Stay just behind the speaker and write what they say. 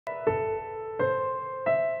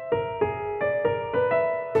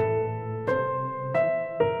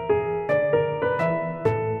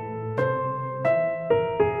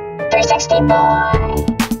60 boy.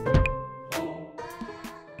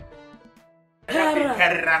 Perra.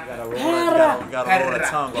 You gotta roll that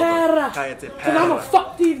tongue over. Cause I'ma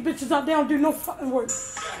fuck these bitches out. They don't do no fucking work.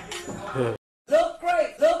 Look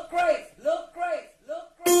great, look great, look great, look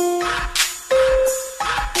great.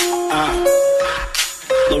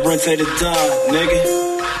 Laurent'e the Don, nigga.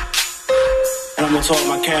 And I'm gonna talk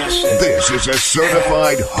my cash shit. This is a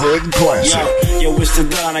certified hood classic. Yo, it's the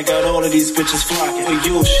Don. I got all of these bitches flocking. For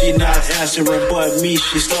you, she not answering, but me,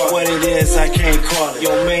 she start. What it is, I can't call it.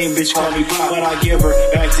 Your main bitch call me pop, but I give her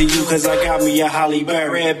back to you, cause I got me a Holly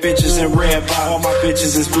Berry. Red bitches and red bar. All my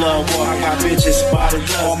bitches is blood war. I got bitches by the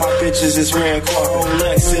dozen. All my bitches is red car.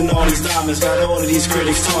 Rolex and all these diamonds. Got all of these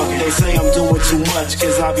critics talking. They say I'm doing too much,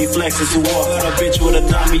 cause I be flexing too often. Got a bitch with a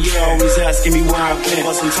diamond, yeah, always asking me where I've been.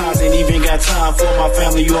 But sometimes ain't even got time for my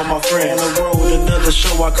family or my friends. On the road, another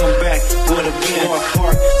show, I come back with a bin.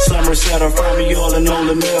 Park, Somerset, or find me all in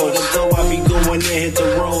Nolan Mills. Though I be going there, hit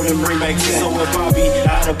the road and bring back 10. So if I be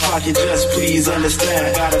out of pocket, just please understand.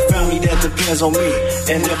 I got a family that depends on me.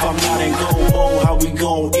 And if I'm not in go home, how we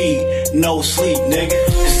gon' eat? No sleep, nigga.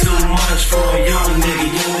 It's too much for a young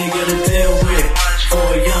nigga to deal with. For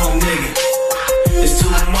a young nigga. It's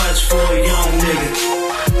too much for a young nigga.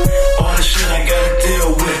 All the shit I gotta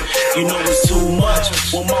deal with. You know it's too much.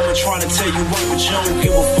 Well, mama trying to tell you right, but you don't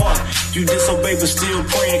give a fuck. You disobey but still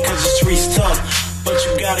praying cause the streets tough. But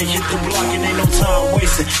you gotta hit the block and ain't no time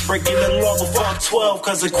wasting. Breaking the law before I'm 12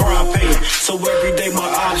 cause of crime paying. So every day my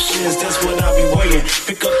options, that's what I be waiting.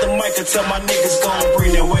 Pick up the mic and tell my niggas gon'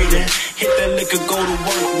 bring their weight in. Hit that liquor, go to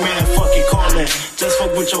work, man, fuck it, call in. Just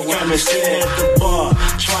fuck with your family, sitting at the bar,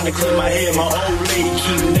 trying to clear my head. My old lady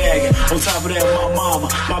keep nagging. On top of that, my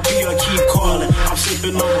mama, my PR keep calling. I'm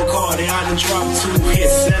sipping on Bacardi, I done dropped 2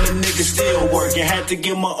 hits. And the nigga still working, had to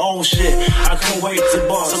get my own shit. I couldn't wait to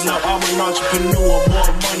boss, so now I'm an entrepreneur.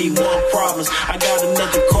 More money, more problems. I got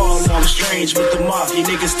another call, I'm strange with the mafia.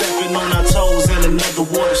 Niggas stepping on our toes and another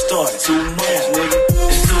water start. Too much.